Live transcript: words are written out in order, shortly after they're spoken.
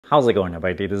How's it going,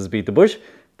 everybody? This is Beat the Bush.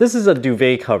 This is a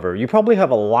duvet cover. You probably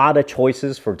have a lot of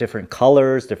choices for different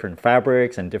colors, different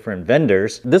fabrics, and different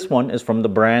vendors. This one is from the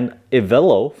brand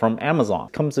Evelo from Amazon.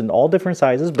 It comes in all different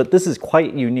sizes, but this is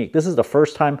quite unique. This is the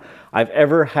first time I've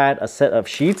ever had a set of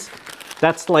sheets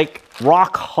that's like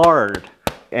rock hard.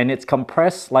 And it's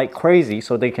compressed like crazy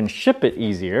so they can ship it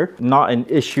easier. Not an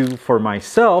issue for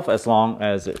myself as long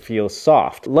as it feels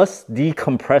soft. Let's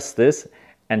decompress this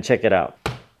and check it out.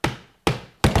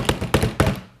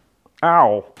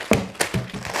 Ow!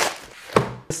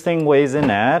 This thing weighs in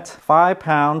at 5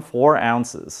 pounds 4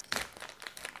 ounces.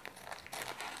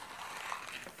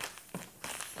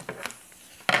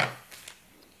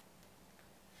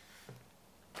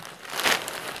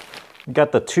 You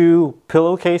got the 2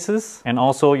 pillowcases and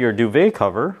also your duvet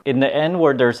cover. In the end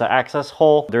where there's an access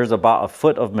hole, there's about 1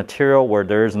 foot of material where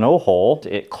there's no hole.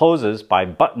 It closes by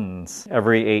buttons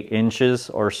every 8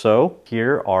 inches or so.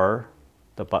 Here are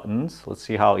the buttons. Let's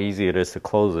see how easy it is to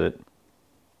close it.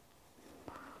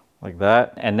 Like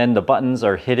that. And then the buttons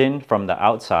are hidden from the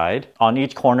outside. On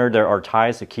each corner there are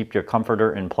ties to keep your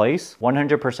comforter in place.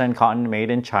 100% cotton,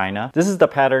 made in China. This is the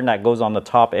pattern that goes on the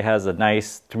top. It has a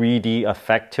nice 3D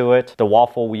effect to it. The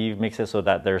waffle weave makes it so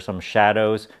that there's some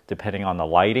shadows depending on the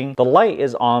lighting. The light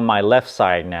is on my left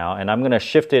side now, and I'm gonna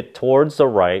shift it towards the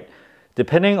right.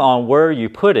 Depending on where you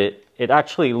put it, it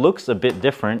actually looks a bit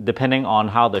different depending on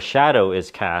how the shadow is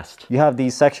cast. You have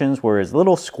these sections where it's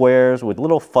little squares with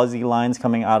little fuzzy lines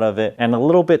coming out of it, and a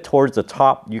little bit towards the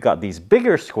top you got these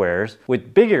bigger squares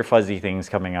with bigger fuzzy things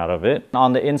coming out of it.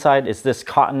 On the inside is this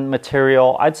cotton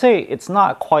material. I'd say it's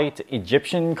not quite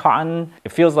Egyptian cotton.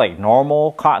 It feels like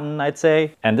normal cotton, I'd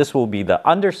say. And this will be the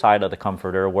underside of the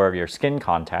comforter where your skin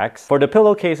contacts. For the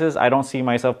pillowcases, I don't see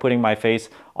myself putting my face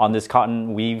on this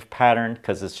cotton weave pattern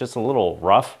because it's just a little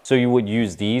rough. So you would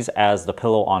use these as the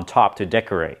pillow on top to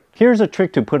decorate. Here's a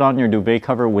trick to put on your duvet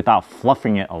cover without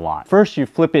fluffing it a lot. First, you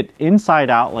flip it inside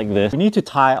out like this. You need to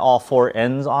tie all 4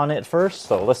 ends on it first,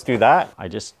 so let's do that. I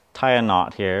just tie a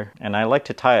knot here, and I like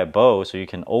to tie a bow so you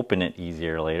can open it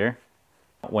easier later.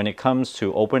 When it comes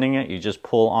to opening it, you just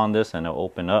pull on this and it'll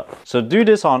open up. So do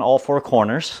this on all 4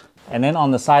 corners. And then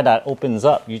on the side that opens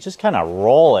up, you just kind of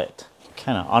roll it.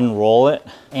 Kind of unroll it,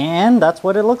 and that's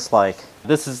what it looks like.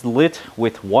 This is lit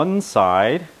with one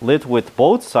side, lit with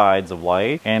both sides of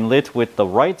light, and lit with the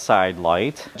right side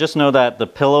light. Just know that the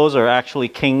pillows are actually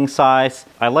king size.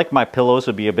 I like my pillows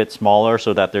to be a bit smaller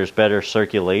so that there's better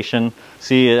circulation.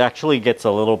 See, it actually gets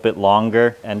a little bit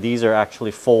longer, and these are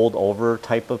actually fold over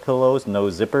type of pillows, no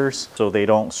zippers, so they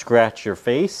don't scratch your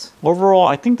face. Overall,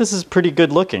 I think this is pretty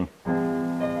good looking.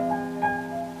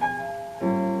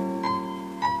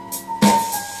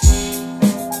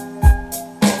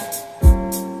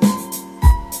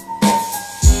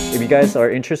 If you guys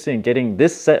are interested in getting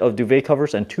this set of duvet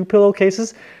covers and 2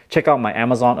 pillowcases, check out my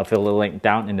Amazon affiliate link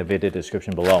down in the video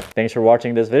description below. Thanks for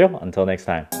watching this video. Until next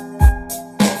time.